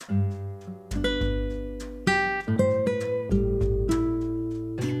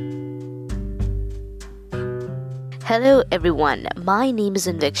Hello everyone, my name is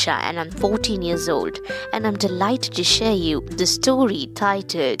Anviksha and I'm 14 years old and I'm delighted to share you the story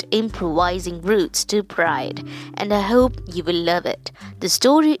titled Improvising Roots to Pride, and I hope you will love it. The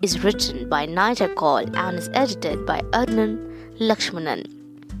story is written by Naita Kaul and is edited by Adnan Lakshmanan.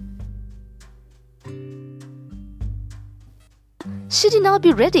 Should you not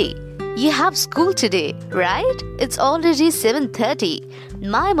be ready? You have school today, right? It's already 7:30.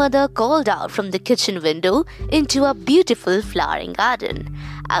 My mother called out from the kitchen window into a beautiful flowering garden.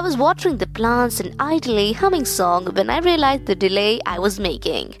 I was watering the plants and idly humming song when I realized the delay I was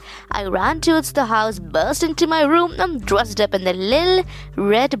making. I ran towards the house, burst into my room and dressed up in the little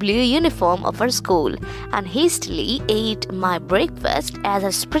red-blue uniform of our school and hastily ate my breakfast as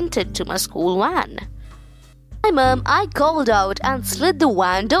I sprinted to my school van. "Hi Mum," I called out and slid the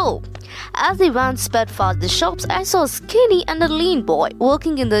van door. As the van sped past the shops, I saw a skinny and a lean boy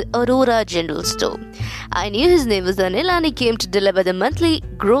working in the Aurora General Store. I knew his name was Anil and he came to deliver the monthly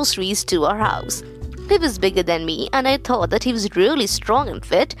groceries to our house. He was bigger than me and I thought that he was really strong and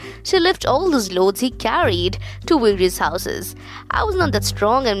fit to lift all those loads he carried to various houses. I was not that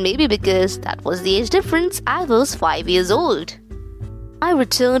strong, and maybe because that was the age difference, I was 5 years old. I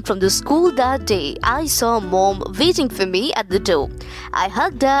returned from the school that day. I saw Mom waiting for me at the door. I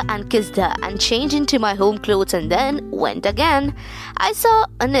hugged her and kissed her and changed into my home clothes and then went again. I saw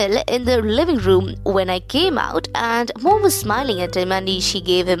Anil in the living room when I came out, and Mom was smiling at him and she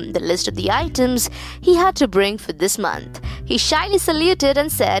gave him the list of the items he had to bring for this month. He shyly saluted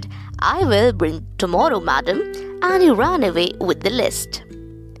and said, "I will bring tomorrow, madam," and he ran away with the list.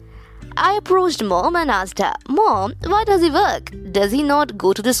 I approached Mom and asked her, "Mom, why does he work? Does he not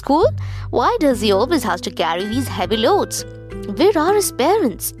go to the school? Why does he always have to carry these heavy loads? Where are his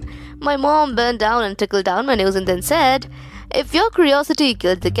parents?" My mom bent down and tickled down my nose and then said, "If your curiosity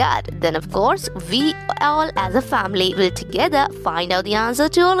killed the cat, then of course we all as a family will together find out the answer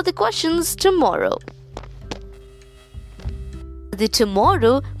to all of the questions tomorrow." The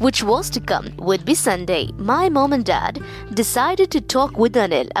tomorrow, which was to come, would be Sunday. My mom and dad decided to talk with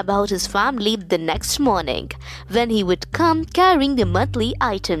Anil about his family the next morning, when he would come carrying the monthly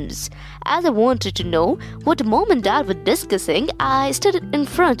items. As I wanted to know what mom and dad were discussing, I stood in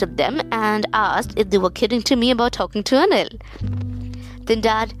front of them and asked if they were kidding to me about talking to Anil. Then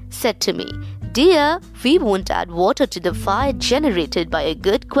dad said to me, "Dear, we won't add water to the fire generated by your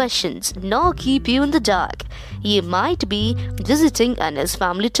good questions, nor keep you in the dark. You might be visiting Anil's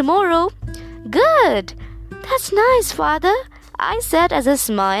family tomorrow." "Good! That's nice, father," I said as I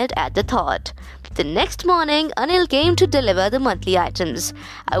smiled at the thought. The next morning, Anil came to deliver the monthly items.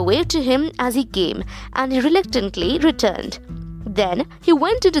 I waved to him as he came, and he reluctantly returned. Then he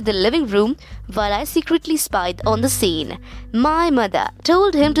went into the living room while I secretly spied on the scene. My mother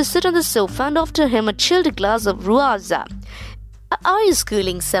told him to sit on the sofa and offered him a chilled glass of ruaza. "Are you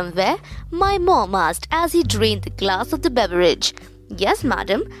schooling somewhere?" my mom asked as he drained the glass of the beverage. "Yes,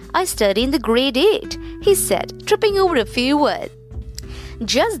 madam, I study in the grade 8, he said, tripping over a few words.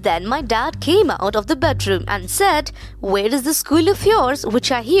 Just then my dad came out of the bedroom and said, "Where is the school of yours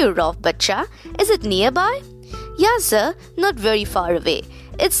which I hear of, Bacha? Is it nearby?" "Yes, sir, not very far away.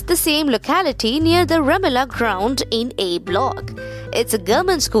 It's the same locality near the Ramila ground in A block. It's a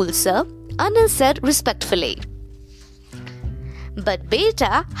government school, sir," Anil said respectfully. "But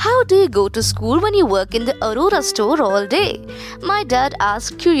beta, how do you go to school when you work in the Aurora store all day?" my dad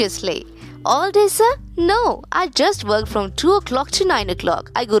asked curiously. "All day, sir? No, I just work from 2 o'clock to 9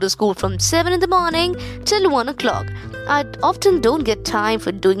 o'clock. I go to school from 7 in the morning till 1 o'clock. I often don't get time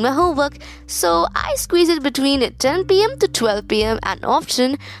for doing my homework, so I squeeze it between 10 p.m. to 12 p.m. and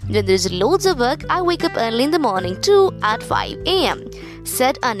often when there's loads of work, I wake up early in the morning too at 5 a.m.,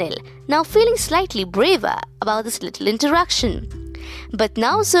 said Anil, now feeling slightly braver about this little interaction. "But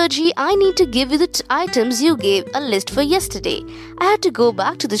now, Sergi, I need to give you the items you gave a list for yesterday. I had to go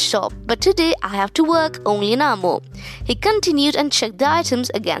back to the shop, but today I have to work only an hour more." He continued and checked the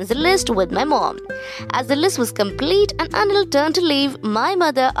items against the list with my mom. As the list was complete and Anil turned to leave, my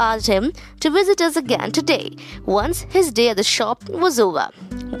mother asked him to visit us again today, once his day at the shop was over.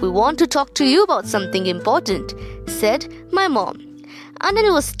 "We want to talk to you about something important," said my mom.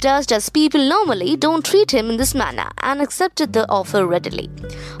 Anil was touched, as people normally don't treat him in this manner, and accepted the offer readily.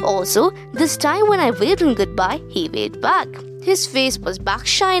 Also, this time when I waved him goodbye, he waved back. His face was back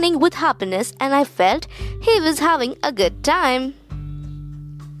shining with happiness and I felt he was having a good time.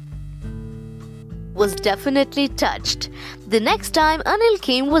 Was definitely touched. The next time Anil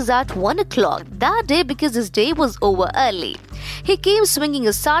came was at 1 o'clock that day because his day was over early. He came swinging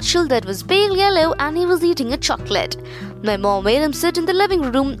a satchel that was pale yellow and he was eating a chocolate. My mom made him sit in the living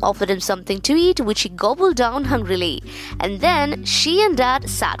room, offered him something to eat, which he gobbled down hungrily. And then she and Dad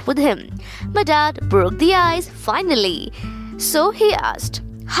sat with him. My dad broke the ice, finally. So he asked,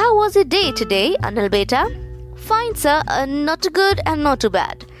 "How was your day today, Anil beta?" "Fine, sir. Not too good and not too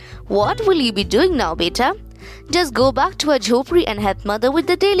bad." "What will you be doing now, beta?" "Just go back to our jhopri and help mother with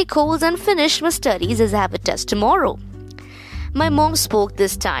the daily chores and finish my studies as I have a test tomorrow." My mom spoke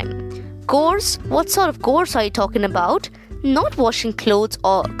this time. "Course? What sort of course are you talking about? Not washing clothes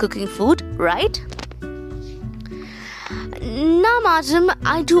or cooking food, right?" "Nah, madam,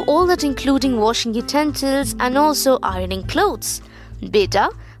 I do all that including washing utensils and also ironing clothes." "Beta,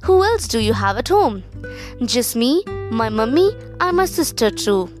 who else do you have at home?" "Just me, my mummy and my sister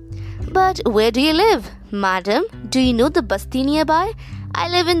too." "But where do you live?" "Madam, do you know the basti nearby? I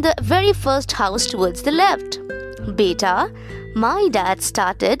live in the very first house towards the left." "Beta," my dad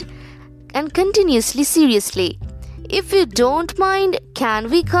started and continuously seriously, "if you don't mind, can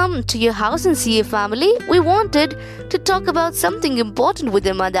we come to your house and see your family? We wanted to talk about something important with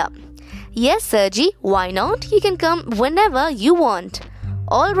your mother." "Yes, Sirji, why not? You can come whenever you want."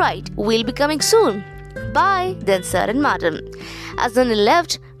 "All right, we'll be coming soon." "Bye, then, sir and madam." As Anil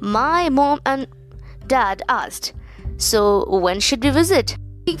left, my mom and dad asked, "So when should we visit?"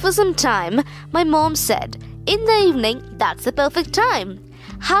 For some time, my mom said, "In the evening, that's the perfect time."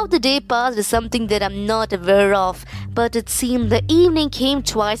 How the day passed is something that I'm not aware of, but it seemed the evening came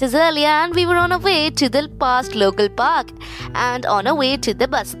twice as early and we were on our way to the past local park and on our way to the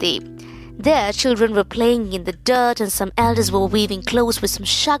basti. There, children were playing in the dirt and some elders were weaving clothes with some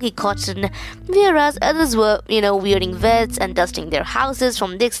shaggy cotton, whereas others were, wearing vests and dusting their houses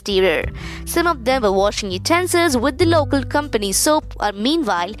from the exterior. Some of them were washing utensils with the local company soap, or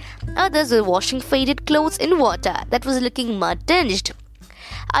meanwhile, others were washing faded clothes in water that was looking mud-tinged.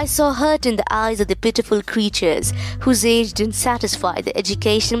 I saw hurt in the eyes of the pitiful creatures whose age didn't satisfy the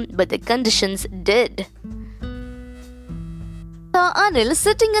education, but the conditions did. Saw Anil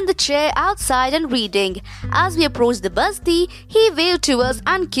sitting in the chair outside and reading. As we approached the basti, he waved to us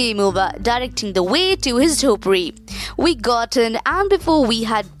and came over, directing the way to his jhopri. We got in, and before we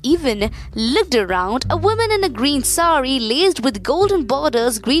had even looked around, a woman in a green sari laced with golden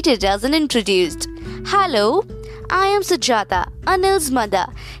borders greeted us and introduced. "Hello, I am Sujata, Anil's mother.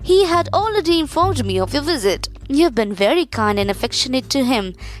 He had already informed me of your visit. You have been very kind and affectionate to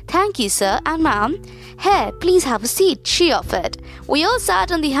him." "Thank you, sir and ma'am." "Here, please have a seat," she offered. We all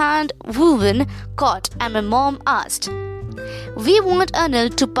sat on the hand-woven cot and my mom asked, "We want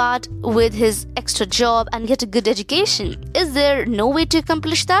Anil to part with his extra job and get a good education. Is there no way to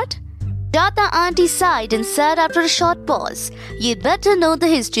accomplish that?" Jata auntie sighed and said after a short pause, "You'd better know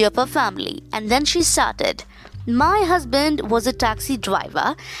the history of our family." And then she started. "My husband was a taxi driver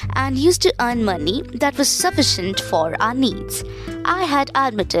and used to earn money that was sufficient for our needs. I had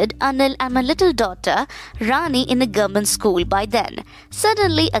admitted Anil and my little daughter Rani in a government school by then.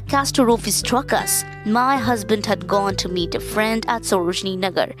 Suddenly a catastrophe struck us. My husband had gone to meet a friend at Sarojini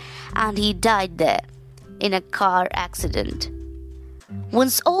Nagar and he died there in a car accident.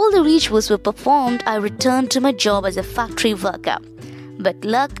 Once all the rituals were performed, I returned to my job as a factory worker. But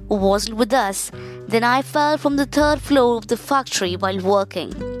luck wasn't with us. Then I fell from the third floor of the factory while working.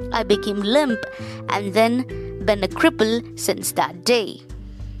 I became limp and then been a cripple since that day."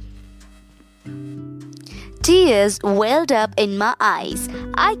 Tears welled up in my eyes.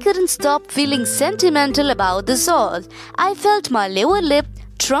 I couldn't stop feeling sentimental about this all. I felt my lower lip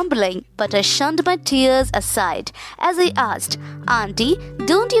trembling, but I shunned my tears aside as I asked, "Auntie,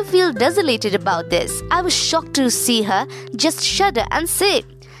 don't you feel desolated about this?" I was shocked to see her just shudder and say,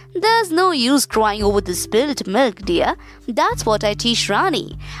 "There's no use crying over the spilled milk, dear. That's what I teach Rani.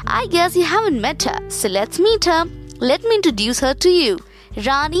 I guess you haven't met her, so let's meet her. Let me introduce her to you.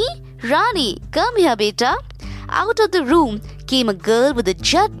 Rani, Rani, come here, beta." Out of the room came a girl with a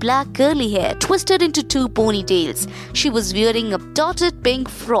jet black curly hair twisted into two ponytails. She was wearing a dotted pink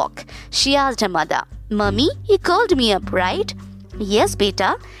frock. She asked her mother, "Mummy, you called me up, right?" "Yes,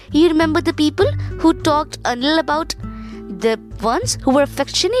 beta. You remember the people who talked Anil about? The ones who were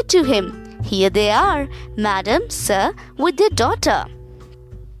affectionate to him. Here they are, madam, sir, with their daughter."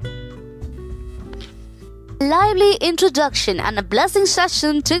 A lively introduction and a blessing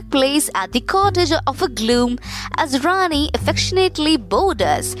session took place at the cottage of a gloom as Rani affectionately bowed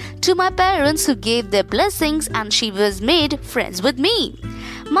us to my parents who gave their blessings and she was made friends with me.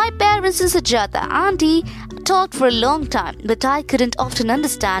 My parents and Sujata auntie talked for a long time, but I couldn't often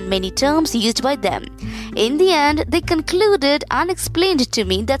understand many terms used by them. In the end, they concluded and explained to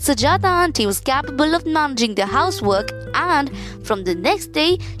me that Sujata auntie was capable of managing the housework, and from the next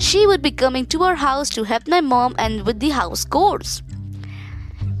day she would be coming to our house to help my mom and with the house chores.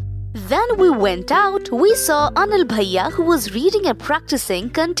 When we went out, we saw Anil Bhaiya, who was reading and practicing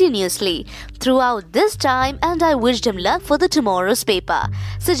continuously throughout this time, and I wished him luck for the tomorrow's paper.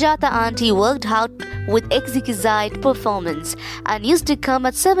 Sujata auntie worked out with exquisite performance and used to come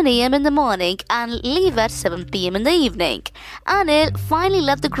at 7 a.m. in the morning and leave at 7 p.m. in the evening. Anil finally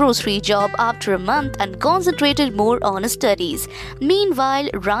left the grocery job after a month and concentrated more on his studies. Meanwhile,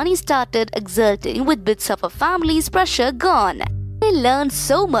 Rani started exulting with bits of her family's pressure gone. I learned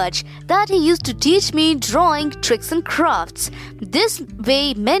so much that he used to teach me drawing, tricks and crafts. This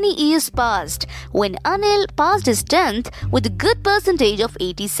way many years passed. When Anil passed his 10th with a good percentage of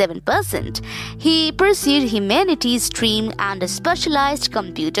 87%, he pursued humanities stream and a specialized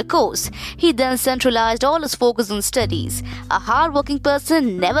computer course. He then centralized all his focus on studies. A hardworking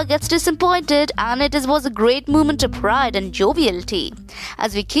person never gets disappointed, and it was a great moment of pride and joviality.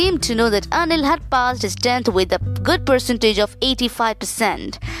 As we came to know that Anil had passed his 10th with a good percentage of 85%.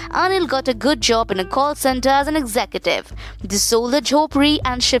 Anil got a good job in a call center as an executive. They sold the jhopri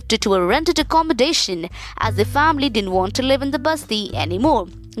and shifted to a rented accommodation as the family didn't want to live in the basti anymore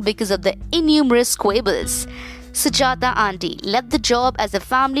because of the innumerous squabbles. Sujata auntie left the job as the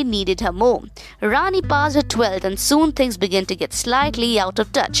family needed her more. Rani passed her 12th, and soon things began to get slightly out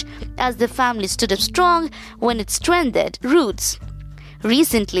of touch as the family stood up strong when it strengthened roots.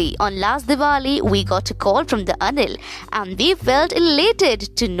 Recently, on last Diwali, we got a call from the Anil, and we felt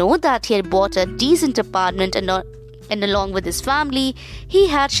elated to know that he had bought a decent apartment and along with his family, he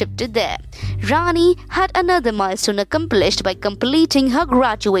had shifted there. Rani had another milestone accomplished by completing her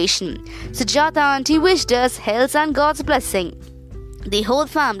graduation. Sujata auntie wished us health and God's blessing. The whole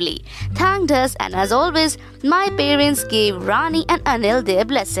family thanked us, and as always, my parents gave Rani and Anil their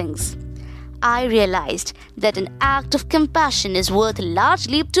blessings. I realized that an act of compassion is worth a large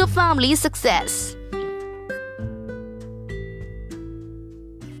leap to a family's success.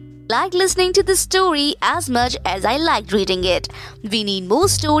 I liked listening to this story as much as I liked reading it. We need more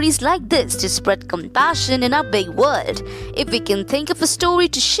stories like this to spread compassion in our big world. If we can think of a story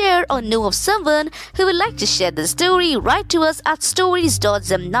to share or know of someone who would like to share the story, write to us at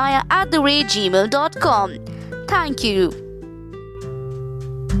stories.zamnaya@gmail.com. Thank you.